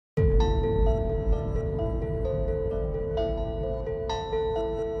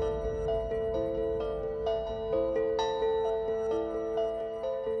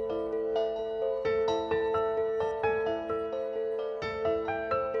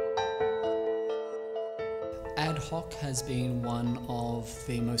Ad hoc has been one of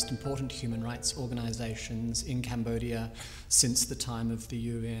the most important human rights organisations in Cambodia since the time of the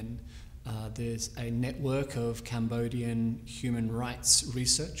UN. There's a network of Cambodian human rights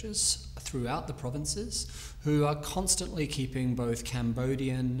researchers throughout the provinces who are constantly keeping both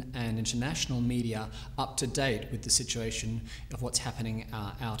Cambodian and international media up to date with the situation of what's happening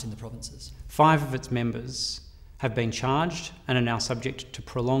out in the provinces. 5 of its members have been charged and are now subject to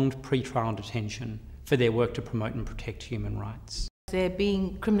prolonged pre-trial detention for their work to promote and protect human rights. They're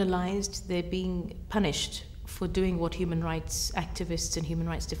being criminalised, they're being punished for doing what human rights activists and human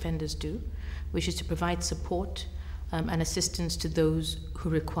rights defenders do, which is to provide support and assistance to those who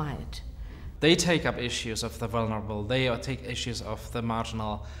require it. They take up issues of the vulnerable, they take issues of the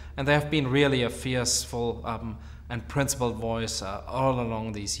marginal, and they have been really a fiercely and principled voice all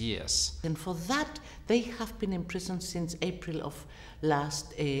along these years. And for that, they have been in prison since April of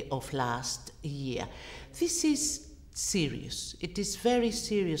last year. This is serious. It is very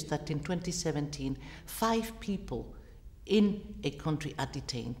serious that in 2017, 5 people in a country are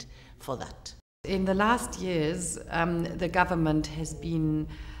detained for that. In the last years, the government has been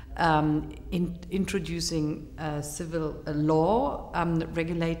introducing civil law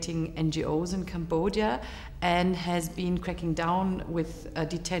regulating NGOs in Cambodia, and has been cracking down with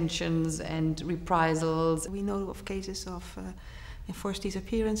detentions and reprisals. We know of cases of enforced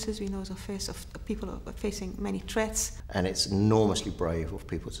disappearances, we know of people facing many threats. And it's enormously brave of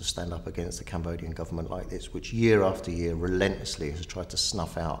people to stand up against the Cambodian government like this, which year after year relentlessly has tried to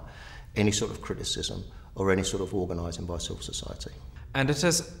snuff out any sort of criticism or any sort of organising by civil society. And it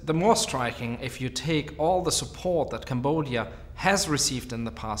is the more striking if you take all the support that Cambodia has received in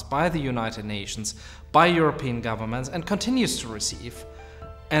the past by the United Nations, by European governments, and continues to receive.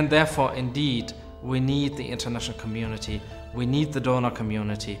 And therefore, indeed, we need the international community, we need the donor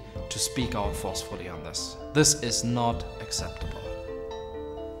community to speak out forcefully on this. This is not acceptable.